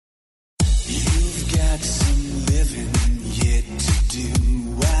got some living yet to do.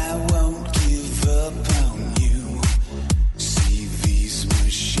 I won't give up on you. See, these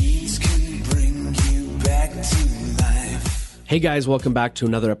machines can bring you back to life. Hey guys, welcome back to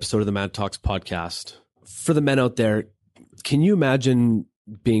another episode of the Mad Talks podcast. For the men out there, can you imagine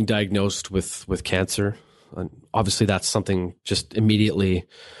being diagnosed with cancer? And obviously, that's something just immediately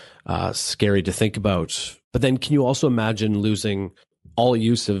scary to think about. But then can you also imagine losing all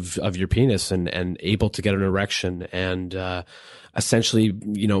use of your penis and able to get an erection and essentially,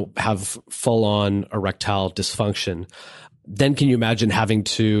 have full-on erectile dysfunction? Then can you imagine having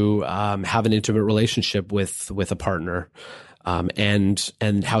to have an intimate relationship with a partner,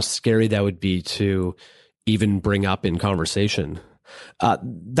 and how scary that would be to even bring up in conversation?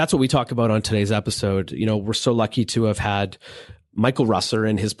 That's what we talk about on today's episode. We're so lucky to have had Michael Russer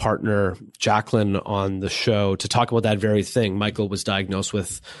and his partner Jacqueline on the show to talk about that very thing. Michael was diagnosed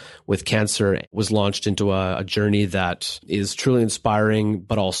with cancer, was launched into a journey that is truly inspiring,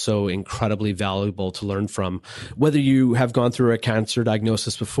 but also incredibly valuable to learn from. Whether you have gone through a cancer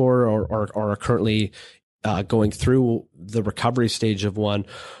diagnosis before or are currently going through the recovery stage of one,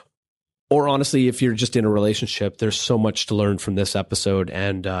 or honestly, if you're just in a relationship, there's so much to learn from this episode.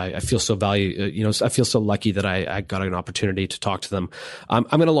 And I feel so I feel so lucky that I got an opportunity to talk to them. I'm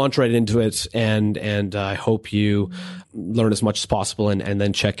going to launch right into it, and I hope you learn as much as possible, and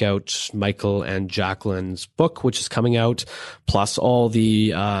then check out Michael and Jacqueline's book, which is coming out, plus all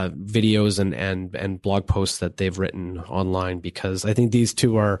the videos and blog posts that they've written online, because I think these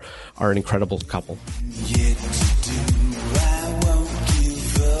two are an incredible couple.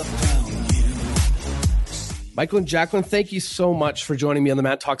 Michael and Jacqueline, thank you so much for joining me on the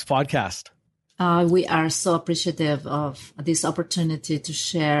Mad Talks podcast. We are so appreciative of this opportunity to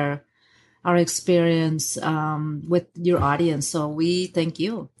share our experience with your audience. So we thank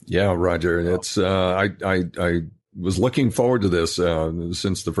you. Yeah, Roger. It's I was looking forward to this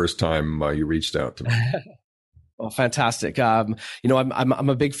since the first time you reached out to me. Well, fantastic. I'm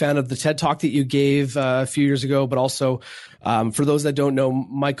a big fan of the TED Talk that you gave a few years ago, but also for those that don't know,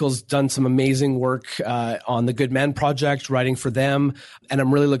 Michael's done some amazing work on the Good Men Project, writing for them, and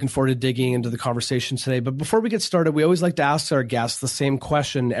I'm really looking forward to digging into the conversation today. But before we get started, we always like to ask our guests the same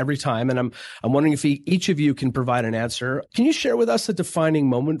question every time, and I'm wondering if each of you can provide an answer. Can you share with us a defining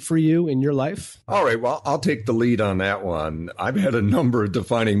moment for you in your life? All right. Well, I'll take the lead on that one. I've had a number of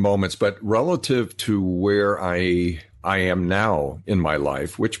defining moments, but relative to where I am now in my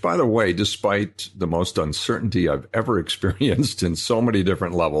life, which, by the way, despite the most uncertainty I've ever experienced in so many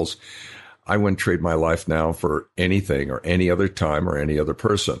different levels, I wouldn't trade my life now for anything or any other time or any other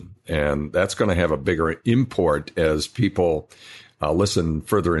person. And that's going to have a bigger import as people listen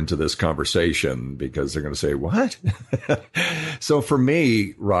further into this conversation, because they're going to say, what? So for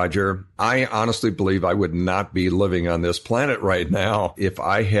me, Roger, I honestly believe I would not be living on this planet right now if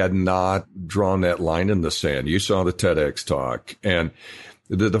I had not drawn that line in the sand. You saw the TEDx talk, and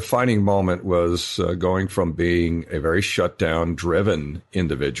the defining moment was going from being a very shut down, driven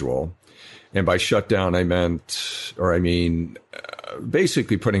individual. And by shut down, I mean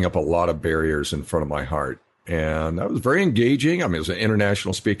basically putting up a lot of barriers in front of my heart. And that was very engaging. I mean, I was an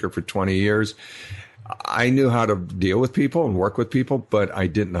international speaker for 20 years. I knew how to deal with people and work with people, but I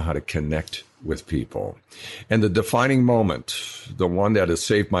didn't know how to connect with people. And the defining moment, the one that has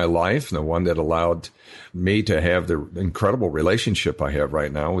saved my life, and the one that allowed me to have the incredible relationship I have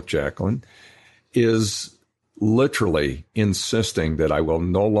right now with Jacqueline, is literally insisting that I will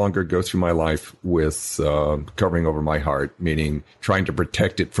no longer go through my life with covering over my heart, meaning trying to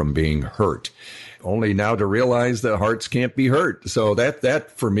protect it from being hurt. Only now to realize that hearts can't be hurt. So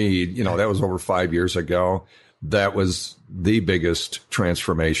that for me, that was over 5 years ago. That was the biggest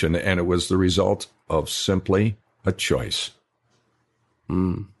transformation, and it was the result of simply a choice.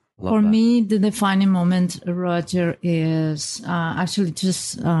 For me, the defining moment, Roger, is actually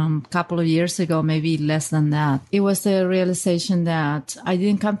just a couple of years ago, maybe less than that. It was the realization that I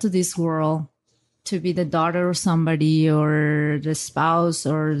didn't come to this world to be the daughter of somebody or the spouse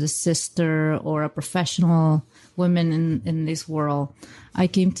or the sister or a professional woman in this world. I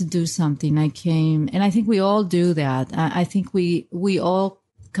came to do something. And I think we all do that. I think we all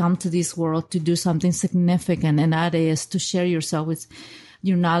come to this world to do something significant, and that is to share yourself with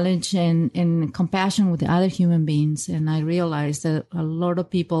your knowledge and compassion with other human beings. And I realized that a lot of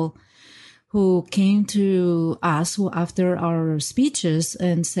people who came to us after our speeches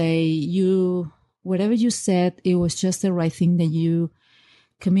and say, whatever you said, it was just the right thing that you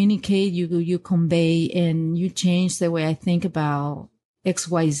communicate, you convey, and you change the way I think about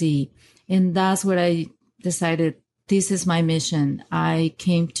XYZ. And that's what I decided this is my mission. I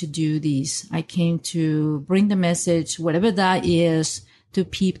came to do this. I came to bring the message, whatever that is, to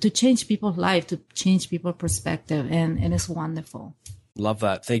change people's life, to change people's perspective. And it's wonderful. Love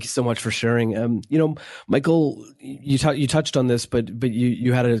that. Thank you so much for sharing. Michael, you touched on this, but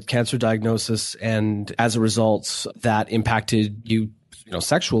you had a cancer diagnosis, and as a result, that impacted you,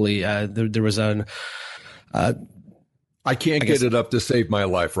 sexually. There was I can't get it up to save my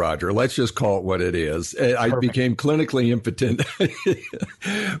life, Roger. Let's just call it what it is. I became clinically impotent.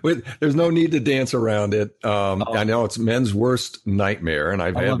 There's no need to dance around it. I know it's men's worst nightmare, and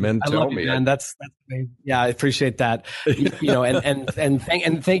I've had men tell me. And that's amazing. Yeah, I appreciate that. And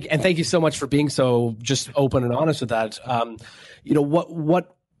thank you so much for being so just open and honest with that.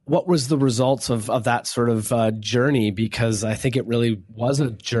 What was the results of that sort of journey? Because I think it really was a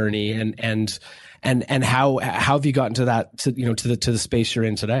journey, and how have you gotten to that, to the space you're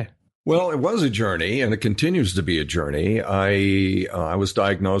in today? Well, it was a journey, and it continues to be a journey. I was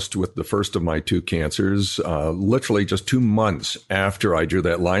diagnosed with the first of my two cancers, literally just 2 months after I drew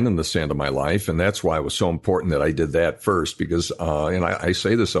that line in the sand of my life. And that's why it was so important that I did that first, because, and I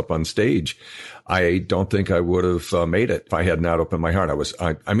say this up on stage, I don't think I would have made it if I had not opened my heart.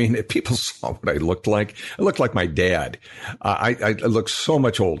 I mean, if people saw what I looked like my dad. I looked so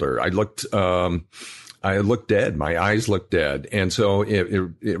much older. I looked dead. My eyes looked dead. And so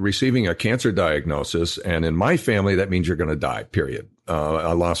receiving a cancer diagnosis, and in my family, that means you're going to die, period.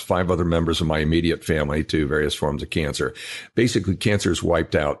 I lost 5 other members of my immediate family to various forms of cancer. Basically, cancer's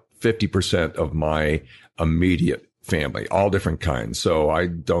wiped out 50% of my immediate family, all different kinds. So I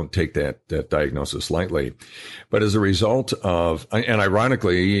don't take that diagnosis lightly. But as a result of, and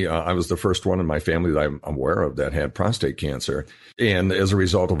ironically, I was the first one in my family that I'm aware of that had prostate cancer. And as a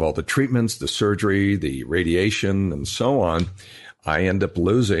result of all the treatments, the surgery, the radiation, and so on, I end up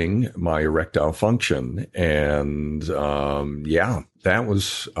losing my erectile function. And that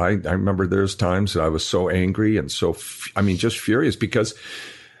was, I remember there's times that I was so angry and just furious, because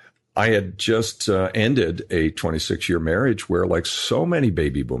I had just ended a 26-year marriage where, like so many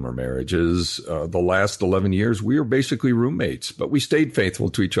baby boomer marriages, the last 11 years, we were basically roommates, but we stayed faithful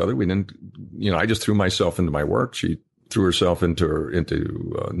to each other. We didn't, I just threw myself into my work. She threw herself into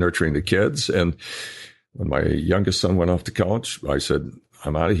nurturing the kids. And when my youngest son went off to college, I said,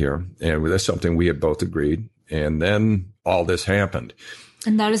 I'm out of here. And that's something we had both agreed. And then all this happened.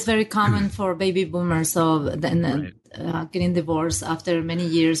 And that is very common for baby boomers. So then getting divorced after many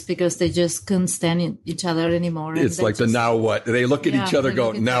years because they just couldn't stand each other anymore. It's like the now what? They look at each other,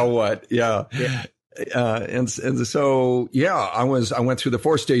 go, now what? Yeah. And so, I went through the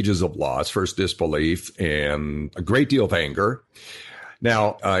 4 stages of loss: first disbelief and a great deal of anger.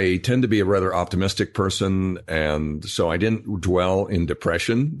 Now, I tend to be a rather optimistic person, and so I didn't dwell in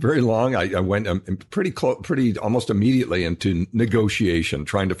depression very long. I went pretty almost immediately into negotiation,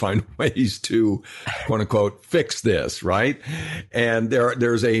 trying to find ways to, quote unquote, fix this, right? And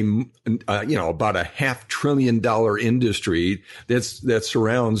there's about a $500 billion industry that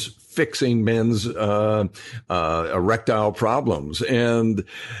surrounds fixing men's erectile problems. And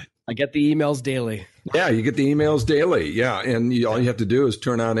I get the emails daily. Yeah, you get the emails daily. Yeah. And all you have to do is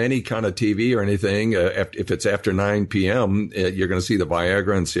turn on any kind of TV or anything. If it's after 9 p.m., you're going to see the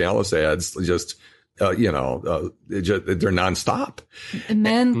Viagra and Cialis ads they're nonstop.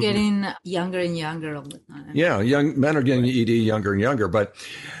 Men getting younger and younger all the time. Yeah, men are getting ED younger and younger. But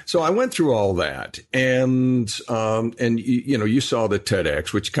so I went through all that, and you saw the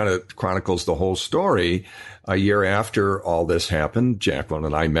TEDx, which kind of chronicles the whole story. A year after all this happened, Jacqueline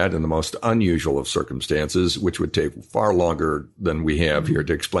and I met in the most unusual of circumstances, which would take far longer than we have here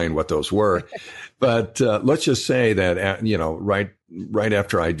to explain what those were. But let's just say that, right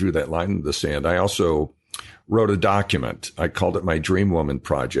after I drew that line in the sand, I also wrote a document. I called it my Dream Woman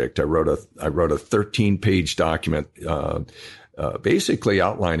Project. I wrote a 13-page document, basically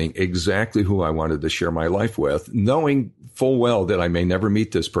outlining exactly who I wanted to share my life with, knowing full well that I may never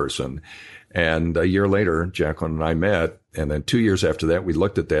meet this person. And a year later, Jacqueline and I met. And then 2 years after that, we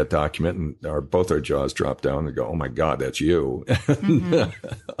looked at that document and both our jaws dropped down and go, oh my God, that's you. Mm-hmm.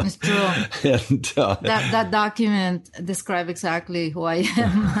 It's true. And that document describes exactly who I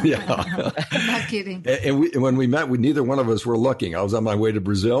am. Yeah. Not kidding. And when we met, neither one of us were looking. I was on my way to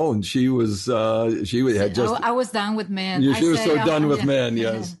Brazil, and she had just. I was done with men. She was so done with men.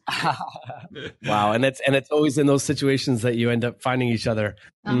 Yes. Wow. And it's always in those situations that you end up finding each other.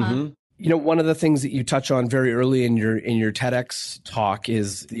 Uh-huh. Mm-hmm. One of the things that you touch on very early in your TEDx talk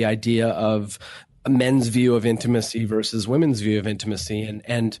is the idea of men's view of intimacy versus women's view of intimacy,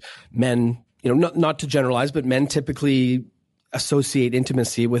 and men, not to generalize, but men typically associate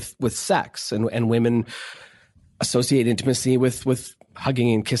intimacy with sex, and women associate intimacy with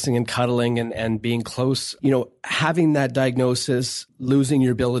hugging and kissing and cuddling and being close. Having that diagnosis, losing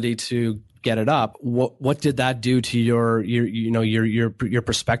your ability to get it up, what did that do to your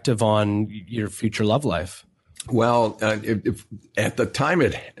perspective on your future love life? Well, at the time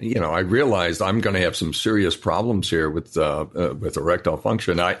I realized I'm going to have some serious problems here with erectile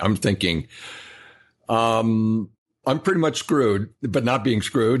function. I'm thinking, I'm pretty much screwed, but not being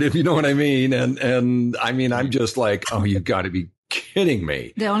screwed, if you know what I mean. And I mean, I'm just like, oh, you've got to be kidding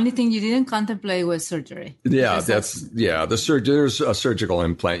me. The only thing you didn't contemplate was surgery. Yeah, there's a surgical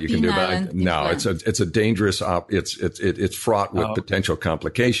implant you can do, but no, it's a dangerous it's fraught with potential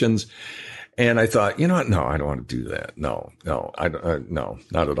complications. And I thought, you know what? No, I don't want to do that. No,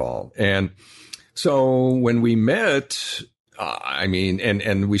 not at all. And so when we met,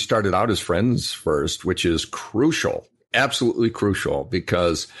 and we started out as friends first, which is crucial, absolutely crucial,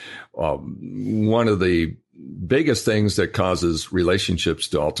 because one of the biggest things that causes relationships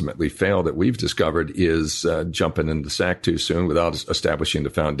to ultimately fail that we've discovered is jumping into the sack too soon without establishing the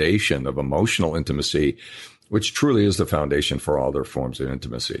foundation of emotional intimacy, which truly is the foundation for all their forms of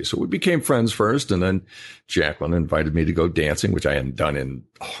intimacy. So we became friends first, and then Jacqueline invited me to go dancing, which I hadn't done in,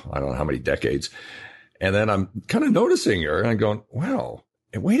 I don't know how many decades. And then I'm kind of noticing her, and I'm going, wow,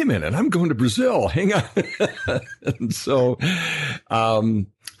 wait a minute, I'm going to Brazil. Hang on. And so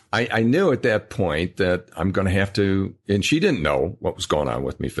I knew at that point that I'm going to have to, and she didn't know what was going on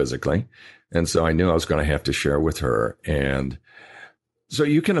with me physically. And so I knew I was going to have to share with her. And so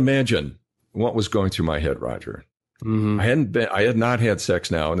you can imagine what was going through my head, Roger. Mm-hmm. I had not had sex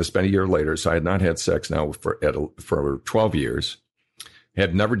now, and it's been a year later. So I had not had sex now for 12 years.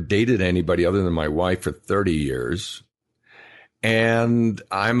 Had never dated anybody other than my wife for 30 years. And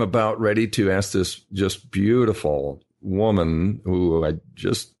I'm about ready to ask this just beautiful woman who I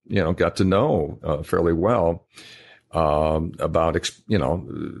just, got to know fairly well, about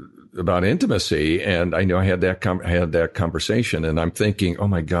intimacy. And I know I had that conversation, and I'm thinking, oh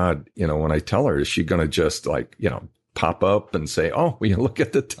my God, when I tell her, is she going to just pop up and say, oh, look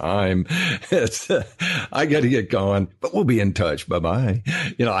at the time. I got to get going, but we'll be in touch. Bye-bye.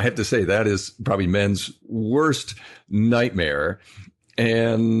 I have to say that is probably men's worst nightmare.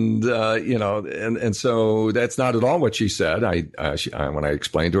 And, and so that's not at all what she said. When I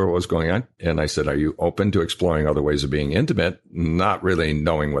explained to her what was going on, and I said, are you open to exploring other ways of being intimate? Not really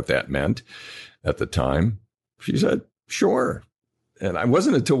knowing what that meant at the time. She said, sure. And I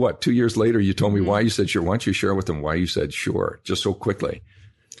wasn't until 2 years later, you told me why you said sure. Why don't you share with them why you said sure, just so quickly?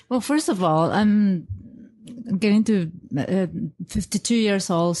 Well, first of all, I'm getting to 52 years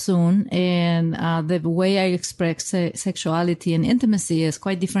old soon. And the way I express sexuality and intimacy is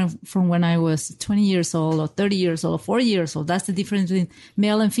quite different from when I was 20 years old or 30 years old or 40 years old. That's the difference between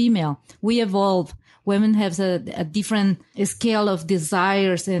male and female. We evolve. Women have a different scale of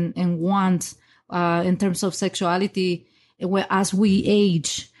desires and wants in terms of sexuality as we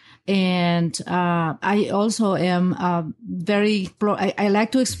age. And I also am I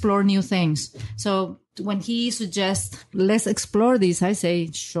like to explore new things. So when he suggests, let's explore this, I say,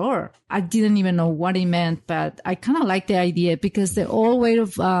 sure. I didn't even know what he meant, but I kind of like the idea because the old way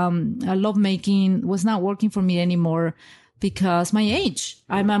of lovemaking was not working for me anymore because my age.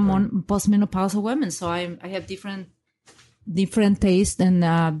 I'm a postmenopausal woman, so I have different tastes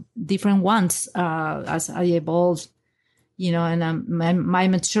and different wants as I evolve. And my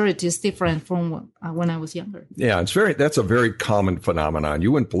maturity is different from when I was younger. Yeah, that's a very common phenomenon.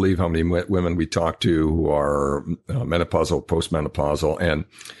 You wouldn't believe how many women we talk to who are menopausal, postmenopausal, and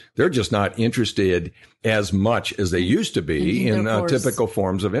they're just not interested as much as they used to be in typical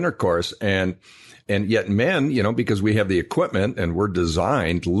forms of intercourse. And yet men, because we have the equipment and we're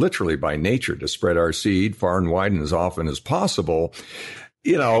designed literally by nature to spread our seed far and wide and as often as possible,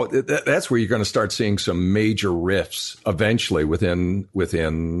 that's where you're going to start seeing some major rifts eventually within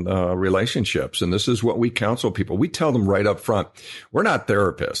relationships. And this is what we counsel people. We tell them right up front, we're not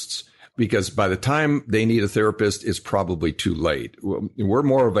therapists, because by the time they need a therapist, it's probably too late. We're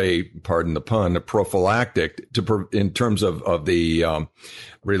more of a, pardon the pun, a prophylactic in terms of the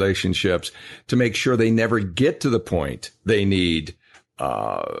relationships to make sure they never get to the point they need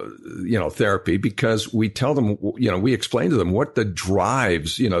therapy, because we tell them, we explain to them what the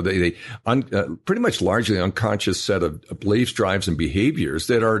drives, they pretty much largely unconscious set of beliefs, drives, and behaviors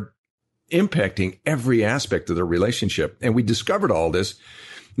that are impacting every aspect of their relationship. And we discovered all this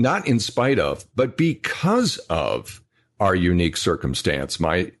not in spite of, but because of our unique circumstance.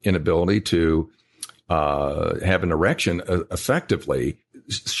 My inability to have an erection effectively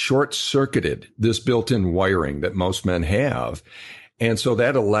short-circuited this built-in wiring that most men have. And so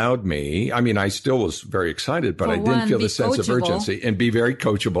that allowed me, I mean, I still was very excited, but I didn't feel the sense of urgency, and be very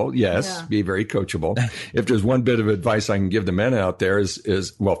coachable. Yes, be very coachable. If there's one bit of advice I can give the men out there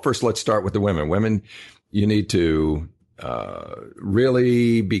is, well, first let's start with the women. Women, you need to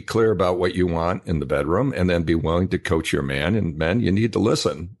really be clear about what you want in the bedroom, and then be willing to coach your man. And men, you need to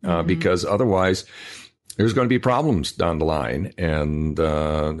listen, because otherwise there's going to be problems down the line. And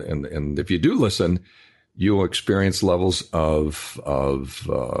if you do listen, you will experience levels of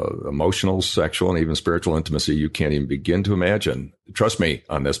emotional, sexual, and even spiritual intimacy you can't even begin to imagine. Trust me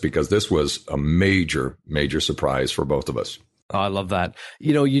on this, because this was a major, major surprise for both of us. Oh, I love that.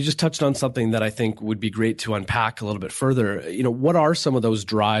 You know, you just touched on something that I think would be great to unpack a little bit further. You know, what are some of those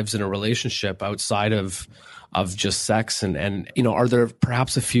drives in a relationship outside of just sex? And you know, are there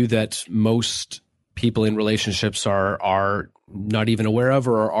perhaps a few that most people in relationships are not even aware of,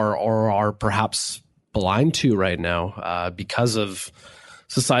 or are perhaps blind to right now because of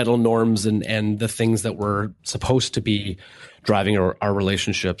societal norms and the things that we're supposed to be driving our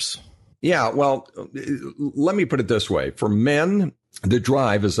relationships? Yeah, well, let me put it this way. For men, the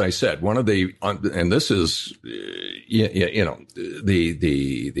drive, as I said, one of the, and this is, you know,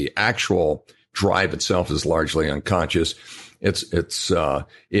 the actual drive itself is largely unconscious.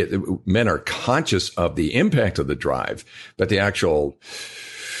 Men are conscious of the impact of the drive, but the actual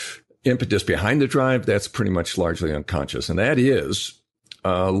impetus behind the drive, that's pretty much largely unconscious. And that is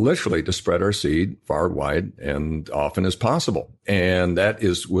literally to spread our seed far and wide and often as possible. And that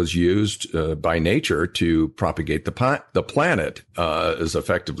was used by nature to propagate the planet as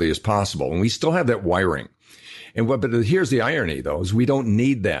effectively as possible. And we still have that wiring. But here's the irony, though, is we don't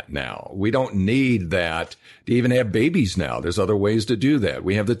need that now. We don't need that to even have babies now. There's other ways to do that.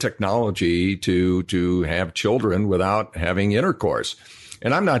 We have the technology to have children without having intercourse.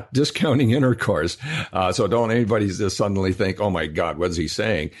 And I'm not discounting intercourse. So don't anybody just suddenly think, oh, my God, what is he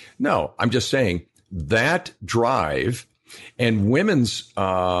saying? No, I'm just saying that drive and women's,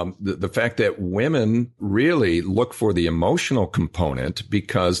 the fact that women really look for the emotional component,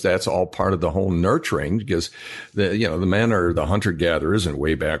 because that's all part of the whole nurturing, because the men are the hunter gatherers and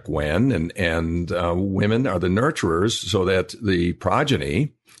way back when, and women are the nurturers, so that the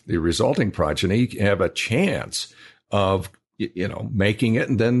resulting progeny have a chance of, making it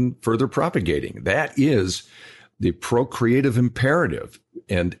and then further propagating. That is the procreative imperative,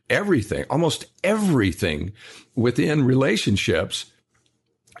 and almost everything within relationships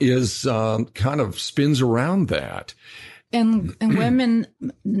is kind of spins around that. And women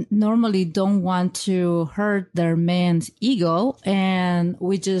normally don't want to hurt their man's ego, and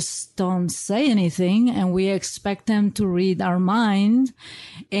we just don't say anything, and we expect them to read our mind.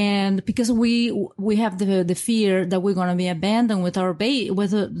 And because we have the fear that we're going to be abandoned with our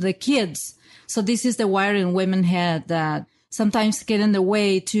with the kids. So this is the wiring women had that sometimes get in the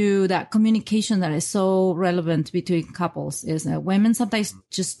way to that communication that is so relevant between couples, is that women sometimes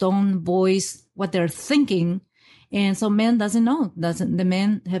just don't voice what they're thinking. And so men the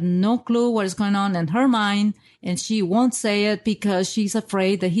men have no clue what is going on in her mind, and she won't say it because she's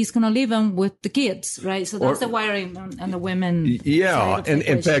afraid that he's going to leave him with the kids, right? So that's the wiring on the women. Yeah. And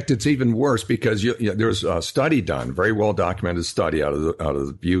in fact, it's even worse, because there's a study done, very well documented study out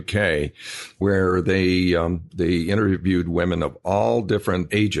of the UK, where they interviewed women of all different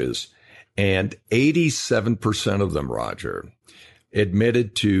ages, and 87% of them, Roger,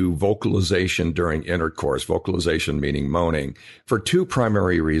 admitted to vocalization during intercourse, vocalization meaning moaning, for two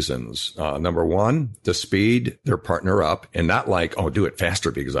primary reasons. Number one, to speed their partner up, and not like, oh, do it faster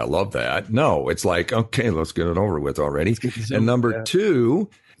because I love that. No, it's like, okay, let's get it over with already. And number two,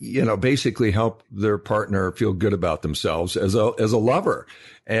 basically help their partner feel good about themselves as a lover,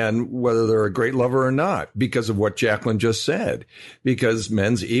 and whether they're a great lover or not, because of what Jacqueline just said, because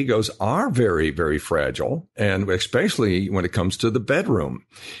men's egos are very, very fragile, and especially when it comes to the bedroom.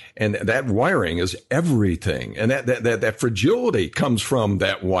 And that wiring is everything. And that fragility comes from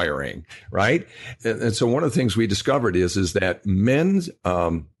that wiring, right? And so one of the things we discovered is that men's,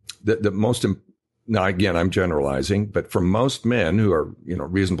 the most now, again, I'm generalizing, but for most men who are,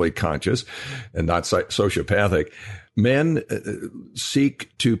 reasonably conscious and not sociopathic, men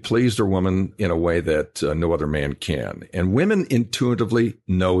seek to please their woman in a way that no other man can. And women intuitively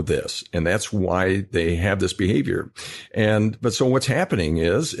know this, and that's why they have this behavior. But so what's happening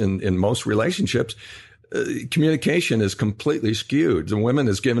is in most relationships, communication is completely skewed. The woman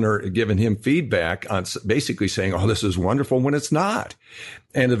has given him feedback on basically saying, oh, this is wonderful, when it's not.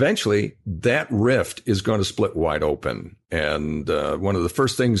 And eventually that rift is going to split wide open. And one of the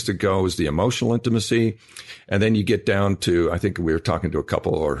first things to go is the emotional intimacy. And then you get down to, I think we were talking to a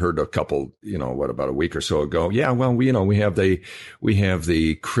couple or heard a couple, about a week or so ago. Yeah, well, we have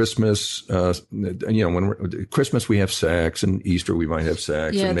the Christmas, when Christmas we have sex, and Easter we might have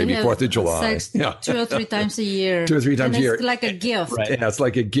sex, and maybe 4th of July. Sex 2 or 3 times a year. 2 or 3 times a year. It's like a gift. Right. Yeah, it's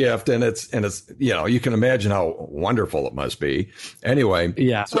like a gift, and it's you can imagine how wonderful it must be. Anyway.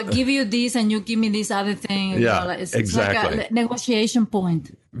 Yeah. So I give you this and you give me this other thing. Yeah, It's exactly. like a negotiation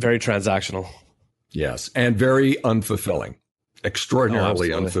point. Very transactional. Yes. And very unfulfilling,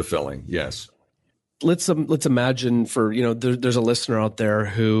 extraordinarily absolutely. unfulfilling. Yes. Let's imagine there's a listener out there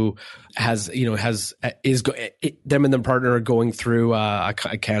who them and their partner are going through a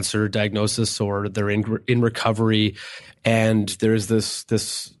cancer diagnosis, or they're in recovery, and there's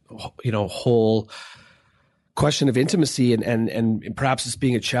this whole question of intimacy and perhaps it's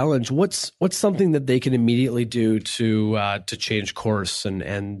being a challenge. What's something that they can immediately do to change course,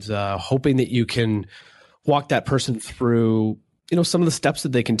 and hoping that you can walk that person through some of the steps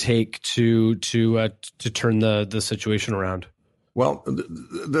that they can take to turn the situation around? Well,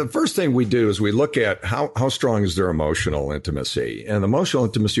 the first thing we do is we look at how strong is their emotional intimacy. And emotional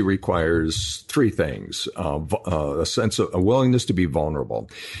intimacy requires 3 things: a sense of a willingness to be vulnerable.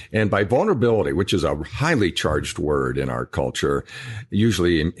 And by vulnerability, which is a highly charged word in our culture,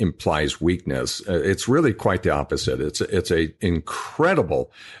 usually implies weakness. It's really quite the opposite. It's a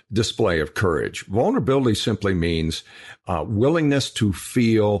incredible display of courage. Vulnerability simply means willingness to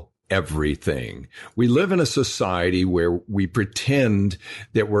feel everything. We live in a society where we pretend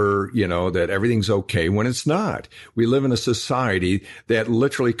that that everything's okay when it's not. We live in a society that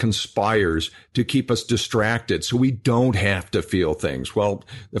literally conspires to keep us distracted so we don't have to feel things. Well,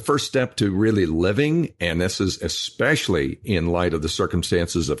 the first step to really living, and this is especially in light of the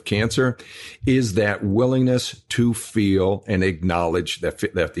circumstances of cancer, is that willingness to feel and acknowledge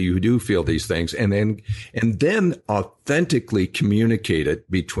that you do feel these things, and then authentically communicate it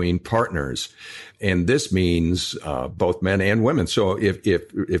between partners. And this means both men and women. So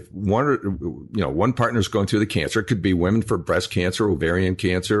if one partner is going through the cancer, it could be women for breast cancer, ovarian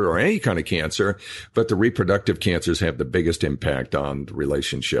cancer, or any kind of cancer, but the reproductive cancers have the biggest impact on the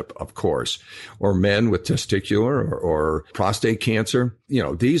relationship, of course. Or men with testicular or prostate cancer.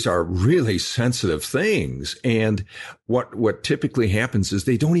 These are really sensitive things. And what typically happens is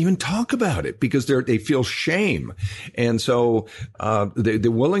they don't even talk about it because they feel shame. And so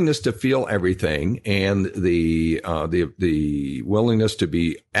the willingness to feel everything and the willingness to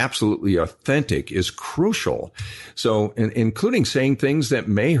be absolutely authentic is crucial. So including saying things that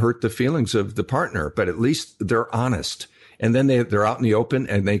may hurt the feelings of the partner, but at least they're honest. And then they're out in the open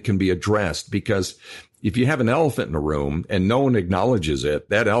and they can be addressed, because if you have an elephant in a room and no one acknowledges it,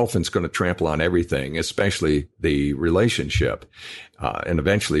 that elephant's going to trample on everything, especially the relationship, and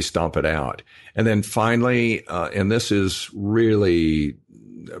eventually stomp it out. And then finally, and this is really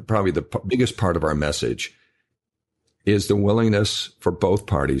probably the biggest part of our message, is the willingness for both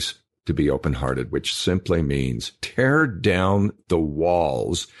parties to be open-hearted, which simply means tear down the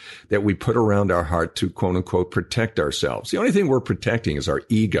walls that we put around our heart to, quote unquote, protect ourselves. The only thing we're protecting is our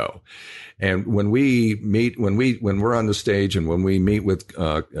ego. And when we're on the stage and when we meet with,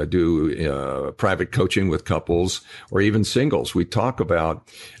 do private coaching with couples or even singles, we talk about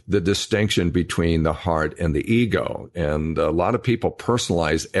the distinction between the heart and the ego. And a lot of people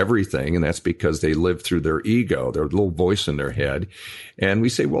personalize everything, and that's because they live through their ego, their little voice in their head. And we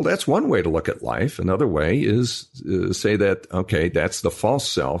say, well, that's one way to look at life. Another way is say that, okay, that's the false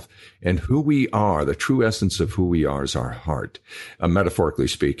self, and who we are, the true essence of who we are, is our heart, metaphorically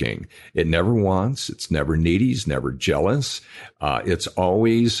speaking. It never wants, it's never needy, it's never jealous. It's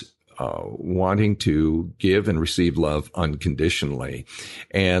always wanting to give and receive love unconditionally,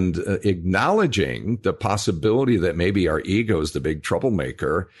 and acknowledging the possibility that maybe our ego is the big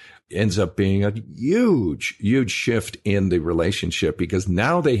troublemaker ends up being a huge, huge shift in the relationship, because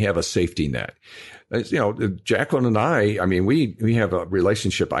now they have a safety net. Jacqueline and I mean, we have a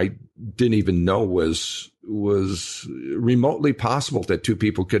relationship I didn't even know was remotely possible that two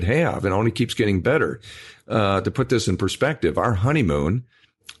people could have, and only keeps getting better. To put this in perspective, our honeymoon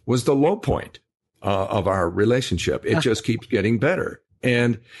was the low point of our relationship. It just keeps getting better.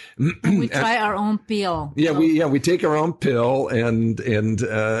 And we try our own pill. Yeah, we take our own pill, and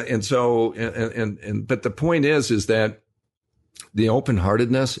so but the point is that the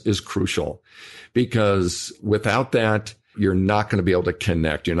open-heartedness is crucial, because without that, you're not going to be able to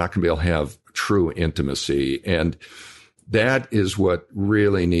connect. You're not going to be able to have true intimacy. And That is what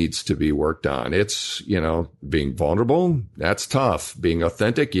really needs to be worked on. It's, being vulnerable, that's tough. Being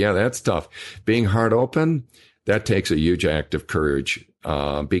authentic, yeah, that's tough. Being heart open, that takes a huge act of courage,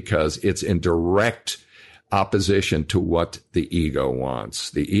 because it's in direct opposition to what the ego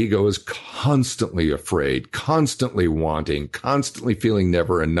wants. The ego is constantly afraid, constantly wanting, constantly feeling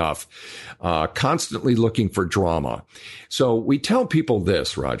never enough, constantly looking for drama. So we tell people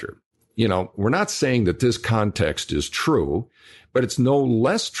this, Roger. We're not saying that this context is true, but it's no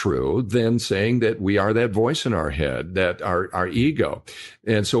less true than saying that we are that voice in our head, that our ego.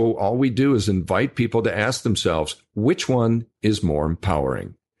 And so all we do is invite people to ask themselves, which one is more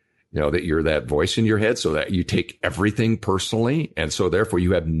empowering? That you're that voice in your head, so that you take everything personally. And so therefore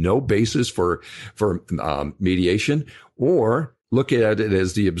you have no basis for mediation, or look at it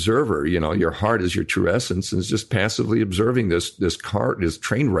as the observer. Your heart is your true essence, and is just passively observing this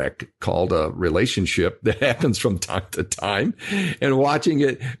train wreck called a relationship that happens from time to time, and watching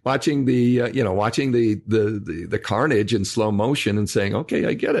the carnage in slow motion and saying, okay,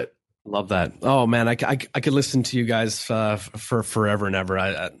 I get it. Love that. Oh man, I could listen to you guys for forever and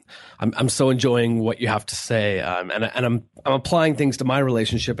ever. I'm so enjoying what you have to say, and I'm applying things to my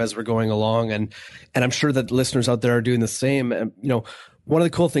relationship as we're going along, and I'm sure that listeners out there are doing the same. And, one of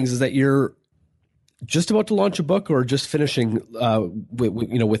the cool things is that you're just about to launch a book, or just finishing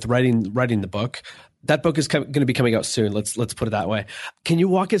with writing the book. That book is going to be coming out soon. Let's put it that way. Can you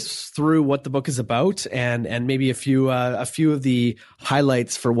walk us through what the book is about, and maybe a few of the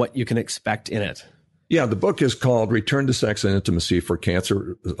highlights for what you can expect in it? Yeah, the book is called Return to Sex and Intimacy for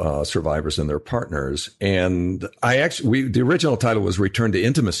Cancer Survivors and Their Partners. And the original title was Return to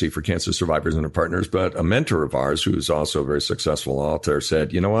Intimacy for Cancer Survivors and Their Partners, but a mentor of ours, who's also a very successful author,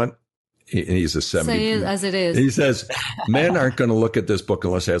 said, you know what? He's a 70. Say it as it is. He says, men aren't going to look at this book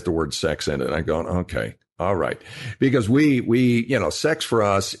unless it has the word sex in it. And I go, okay, all right. Because we sex for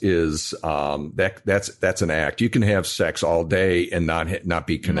us is, that's an act. You can have sex all day and not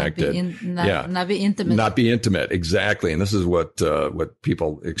be connected. Not be intimate. Not be intimate. Exactly. And this is what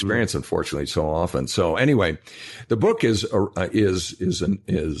people experience, unfortunately, so often. So anyway, the book is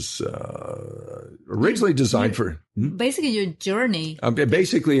originally designed for basically your journey.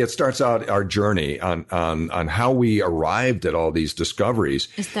 Basically, it starts out our journey on how we arrived at all these discoveries.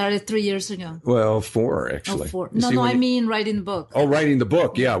 It started 3 years ago. Well, 4 actually. Oh, 4. I mean writing the book. Oh, writing the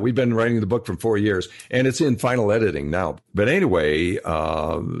book. Yeah, we've been writing the book for 4 years, and it's in final editing now. But anyway,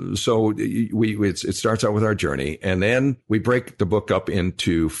 so it starts out with our journey, and then we break the book up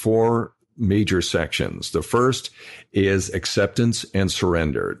into 4 major sections. The first is acceptance and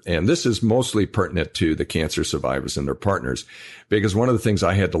surrender. And this is mostly pertinent to the cancer survivors and their partners, because one of the things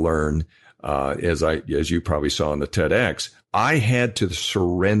I had to learn, as you probably saw in the TEDx, I had to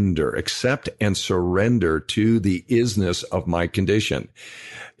accept and surrender to the isness of my condition.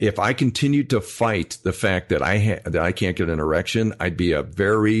 If I continued to fight the fact that I can't get an erection, I'd be a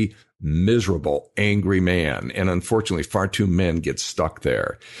very miserable, angry man. And unfortunately, far too many men get stuck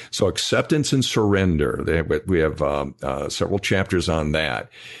there. So acceptance and surrender, we have several chapters on that.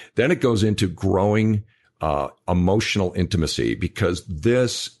 Then it goes into growing emotional intimacy, because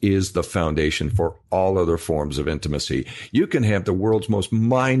this is the foundation for all other forms of intimacy. You can have the world's most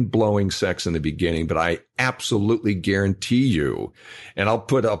mind-blowing sex in the beginning, but I absolutely guarantee you, and I'll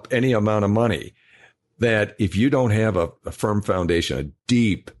put up any amount of money, that if you don't have a firm foundation, a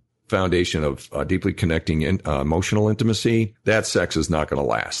deep foundation of deeply connecting emotional intimacy, that sex is not going to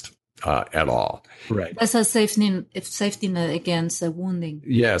last at all. Right. That's a safety net against wounding.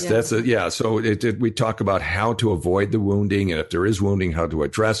 Yes, yeah. So we talk about how to avoid the wounding, and if there is wounding, how to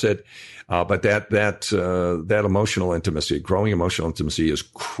address it. But that emotional intimacy, growing emotional intimacy, is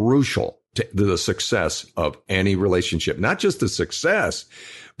crucial to the success of any relationship. Not just the success,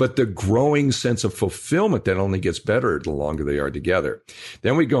 but the growing sense of fulfillment that only gets better the longer they are together.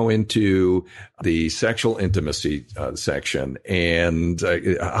 Then we go into the sexual intimacy section, and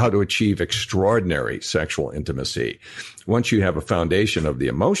how to achieve extraordinary sexual intimacy. Once you have a foundation of the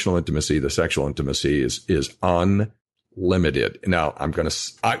emotional intimacy, the sexual intimacy is unlimited. Now,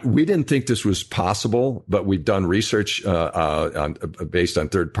 we didn't think this was possible, but we've done research based on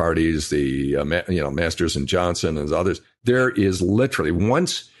third parties, the Masters and Johnson and others. There is literally,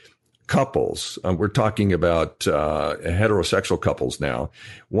 once couples, we're talking about heterosexual couples now,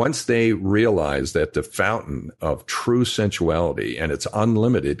 once they realize that the fountain of true sensuality, and it's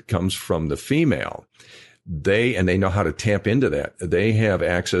unlimited, comes from the female, they know how to tap into that. They have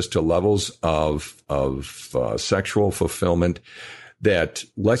access to levels of sexual fulfillment that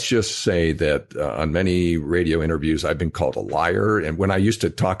let's just say that on many radio interviews, I've been called a liar. And when I used to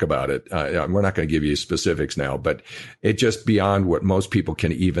talk about it, we're not going to give you specifics now, but it's just beyond what most people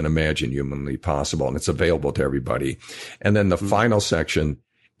can even imagine humanly possible. And it's available to everybody. And then the final section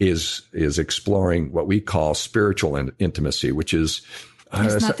is exploring what we call spiritual intimacy, which is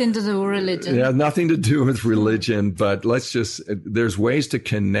it's nothing to do with religion. Yeah, nothing to do with religion, but there's ways to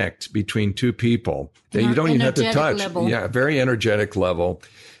connect between two people that you don't even have to touch. Level. Yeah, very energetic level.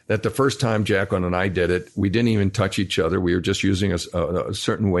 That the first time Jacqueline and I did it, we didn't even touch each other. We were just using a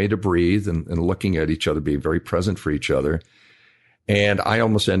certain way to breathe and looking at each other, being very present for each other. And I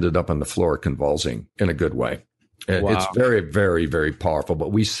almost ended up on the floor convulsing in a good way. Wow. It's very, very, very powerful.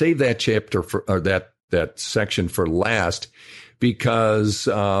 But we save that chapter or that section for last, because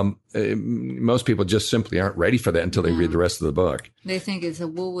most people just simply aren't ready for that until they read the rest of the book. They think it's a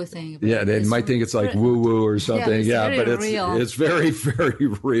woo-woo thing. Yeah, they might think it's like woo-woo or something. Yeah, but it's very, very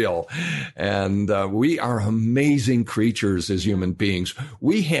real. And we are amazing creatures as human beings.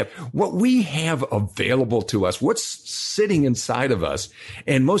 What we have available to us, what's sitting inside of us,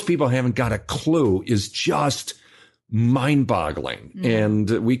 and most people haven't got a clue, is just mind-boggling. And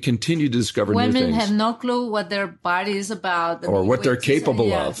we continue to discover new things. Women have no clue what their body is about. Or what they're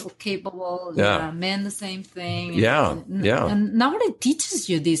capable of. Men, the same thing. Yeah. And nobody teaches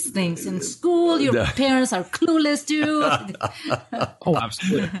you these things in school. Your parents are clueless too. Oh,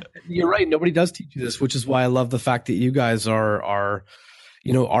 absolutely. You're right. Nobody does teach you this, which is why I love the fact that you guys are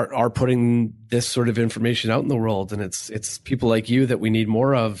putting this sort of information out in the world. And it's people like you that we need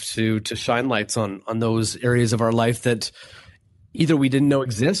more of to shine lights on those areas of our life that either we didn't know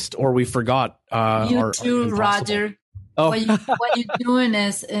exist or we forgot. You too, Roger. Oh. What you're doing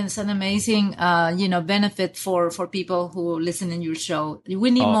is an amazing, benefit for people who listen in your show. We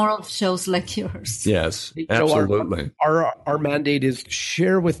need more of shows like yours. Yes, absolutely. Our mandate is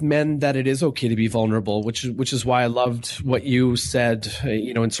share with men that it is okay to be vulnerable, which is why I loved what you said,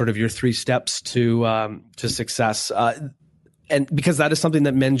 in sort of your 3 steps to success. And because that is something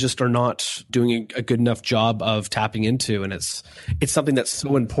that men just are not doing a good enough job of tapping into. And it's something that's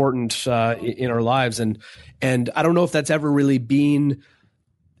so important in our lives. And I don't know if that's ever really been,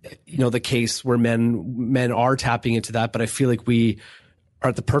 the case where men are tapping into that, but I feel like we are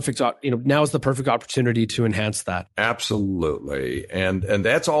at the perfect, now is the perfect opportunity to enhance that. Absolutely. And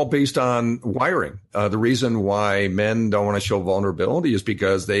that's all based on wiring. The reason why men don't want to show vulnerability is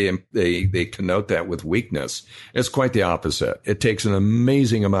because they connote that with weakness. It's quite the opposite. It takes an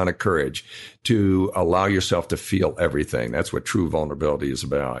amazing amount of courage to allow yourself to feel everything. That's what true vulnerability is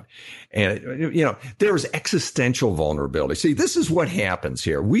about. And, there's existential vulnerability. See, this is what happens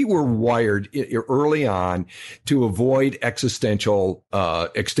here. We were wired early on to avoid existential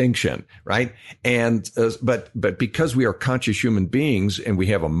extinction, right? And, but because we are conscious human beings and we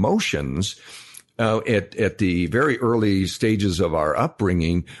have emotions, at the very early stages of our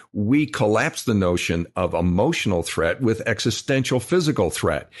upbringing, we collapse the notion of emotional threat with existential physical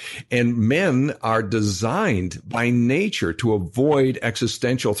threat. And men are designed by nature to avoid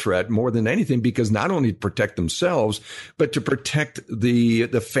existential threat more than anything, because not only to protect themselves, but to protect the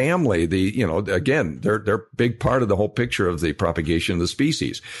family. Again, they're a big part of the whole picture of the propagation of the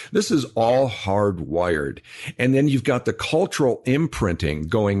species. This is all hardwired. And then you've got the cultural imprinting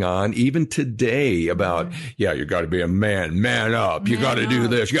going on even today about, you got to be a man up. You got to do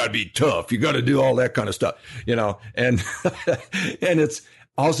this. You got to be tough. You got to do all that kind of stuff, and, and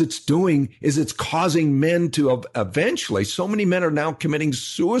all it's doing is it's causing men to eventually, so many men are now committing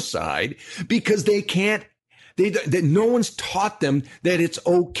suicide because they can't, that no one's taught them that it's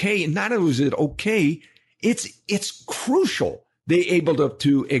okay. Not only is it okay, it's crucial. They're able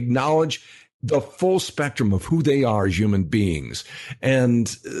to acknowledge the full spectrum of who they are as human beings.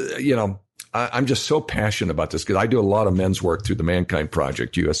 And, I'm just so passionate about this because I do a lot of men's work through the Mankind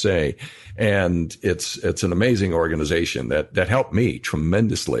Project USA, and it's an amazing organization that helped me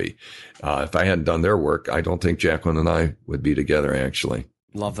tremendously. If I hadn't done their work, I don't think Jacqueline and I would be together, actually.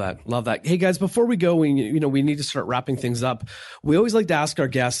 Love that. Hey guys, before we go, we need to start wrapping things up. We always like to ask our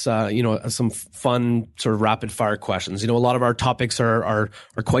guests, some fun sort of rapid fire questions. A lot of our topics are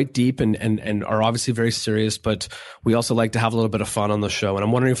quite deep and are obviously very serious, but we also like to have a little bit of fun on the show. And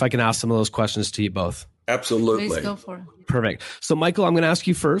I'm wondering if I can ask some of those questions to you both. Absolutely. Please go for it. Perfect. So Michael, I'm going to ask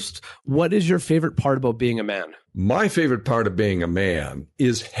you first, what is your favorite part about being a man? My favorite part of being a man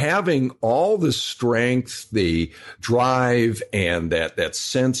is having all the strength, the drive, and that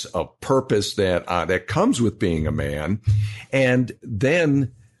sense of purpose that comes with being a man, and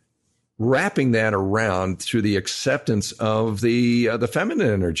then wrapping that around through the acceptance of the feminine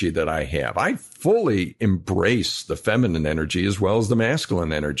energy that I have. I fully embrace the feminine energy as well as the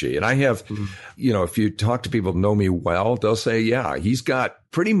masculine energy. And I have, if you talk to people who know me well, they'll say, yeah, he's got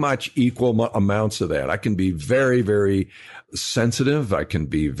pretty much equal amounts of that. I can be very, very sensitive. I can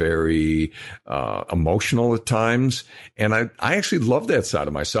be very emotional at times. And I actually love that side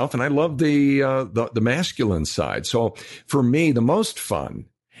of myself. And I love the masculine side. So for me, the most fun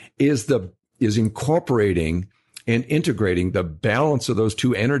is incorporating and integrating the balance of those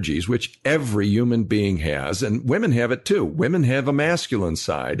two energies, which every human being has. And women have it too. Women have a masculine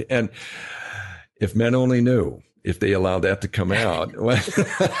side. And if men only knew, if they allowed that to come out,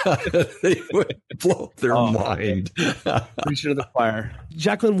 they would blow their mind. Preaching to the choir.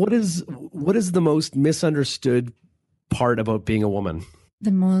 Jacqueline, what is the most misunderstood part about being a woman? The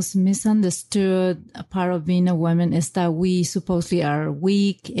most misunderstood part of being a woman is that we supposedly are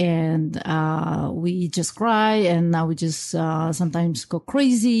weak and we just cry and now we just sometimes go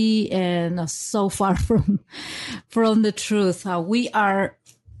crazy and so far from the truth. We are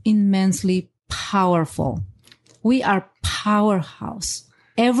immensely powerful. We are powerhouse.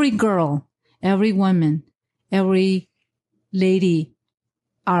 Every girl, every woman, every lady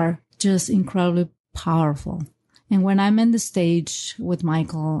are just incredibly powerful. And when I'm on the stage with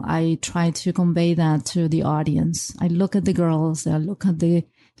Michael, I try to convey that to the audience. I look at the girls, I look at the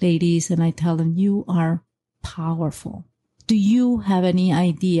ladies, and I tell them, you are powerful. Do you have any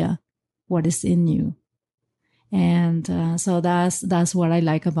idea what is in you? And so that's what I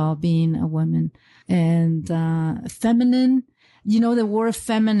like about being a woman. And feminine, the word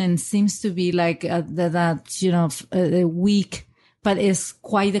feminine seems to be like weak, but it's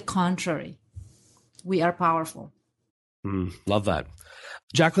quite the contrary. We are powerful. Love that.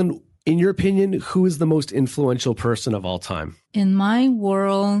 Jacqueline, in your opinion, who is the most influential person of all time? In my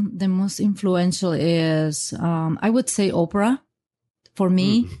world, the most influential is, I would say Oprah for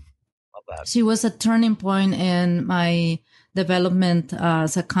me. Love that. She was a turning point in my development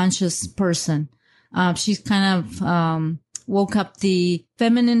as a conscious person. She's kind of woke up the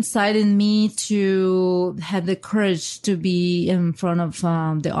feminine side in me to have the courage to be in front of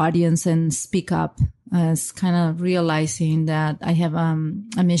the audience and speak up. It's kind of realizing that I have a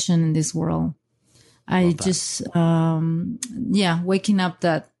mission in this world. I just, waking up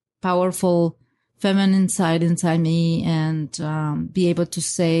that powerful feminine side inside me and be able to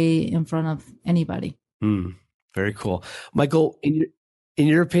say in front of anybody. Very cool. Michael, in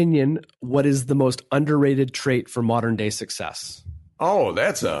your opinion, what is the most underrated trait for modern day success? Oh,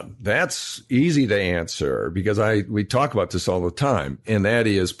 that's easy to answer because we talk about this all the time, and that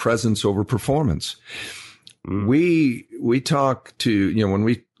is presence over performance. We talk to, when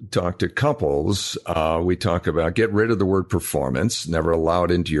we talk to couples, we talk about get rid of the word performance, never allow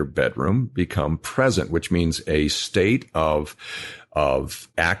it into your bedroom, become present, which means a state of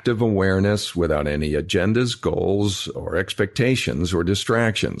active awareness without any agendas, goals, or expectations or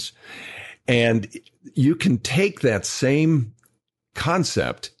distractions. And you can take that same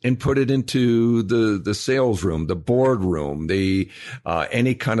concept and put it into the sales room, the boardroom,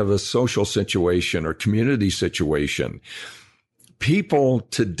 any kind of a social situation or community situation. People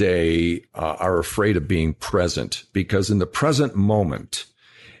today are afraid of being present because in the present moment,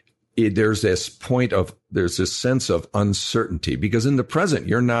 there's this sense of uncertainty because in the present,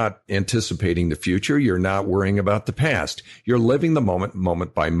 you're not anticipating the future. You're not worrying about the past. You're living the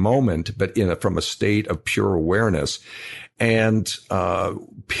moment by moment, but from a state of pure awareness. And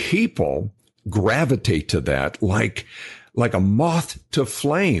people gravitate to that like a moth to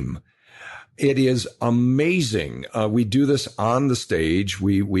flame. It is amazing. We do this on the stage.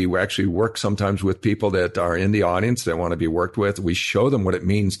 We actually work sometimes with people that are in the audience that want to be worked with. We show them what it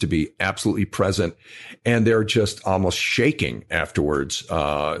means to be absolutely present, and they're just almost shaking afterwards.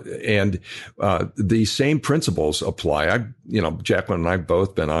 And the same principles apply. Jacqueline and I've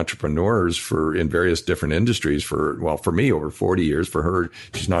both been entrepreneurs in various different industries for me, over 40 years. For her,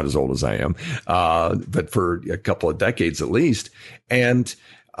 she's not as old as I am, but for a couple of decades at least. And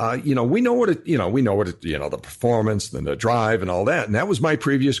we know the performance and the drive and all that. And that was my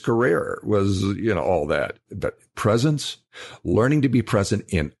previous career was, all that. But presence, learning to be present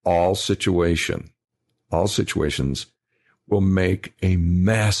in all situations will make a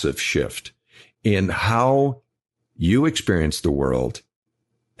massive shift in how you experience the world.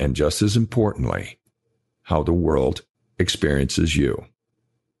 And just as importantly, how the world experiences you.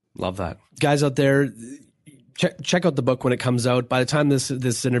 Love that. Guys out there, check out the book when it comes out. By the time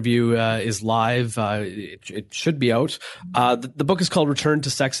this interview is live, it should be out. The book is called Return to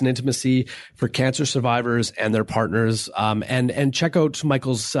Sex and Intimacy for Cancer Survivors and Their Partners. And check out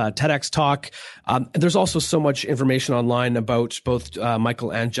Michael's TEDx talk. There's also so much information online about both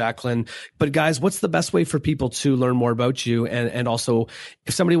Michael and Jacqueline. But guys, what's the best way for people to learn more about you? And also,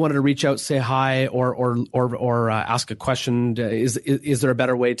 if somebody wanted to reach out, say hi, or ask a question, is there a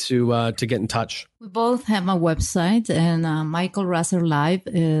better way to get in touch? We both have a website, and Michael Raser Live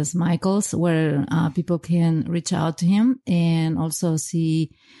is Michael's, where people can reach out to him and also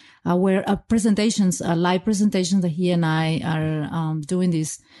see where presentations, live presentations that he and I are doing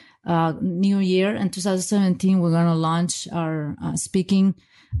this new year. In 2017, we're going to launch our speaking.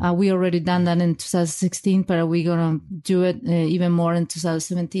 We already done that in 2016, but we're going to do it even more in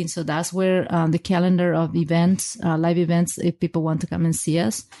 2017. So that's where the calendar of events, live events, if people want to come and see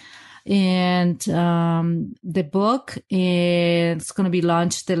us. And the book is going to be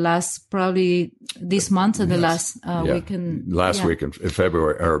launched probably this month and the last weekend. Last week in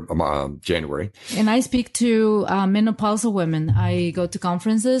February or January. And I speak to menopausal women. I go to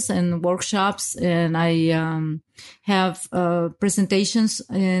conferences and workshops, and I have presentations,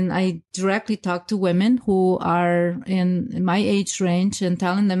 and I directly talk to women who are in my age range and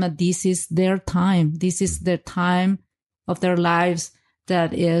telling them that this is their time. This is their time of their lives.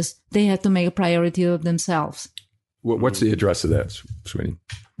 That is, they have to make a priority of themselves. What's the address of that, Sweetie?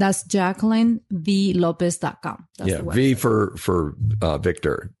 That's JacquelineVLopez.com. That's the V for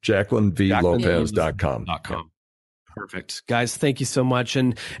Victor. JacquelineVLopez.com. Perfect. Guys, thank you so much.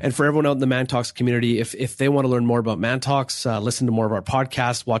 And for everyone out in the Man Talks community, if they want to learn more about Man Talks, listen to more of our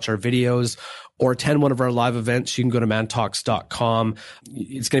podcasts, watch our videos, or attend one of our live events, you can go to mantalks.com.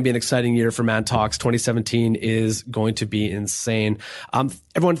 It's going to be an exciting year for Man Talks. 2017 is going to be insane.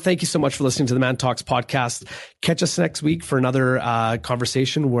 Everyone, thank you so much for listening to the Man Talks podcast. Catch us next week for another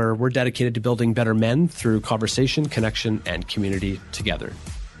conversation where we're dedicated to building better men through conversation, connection, and community together.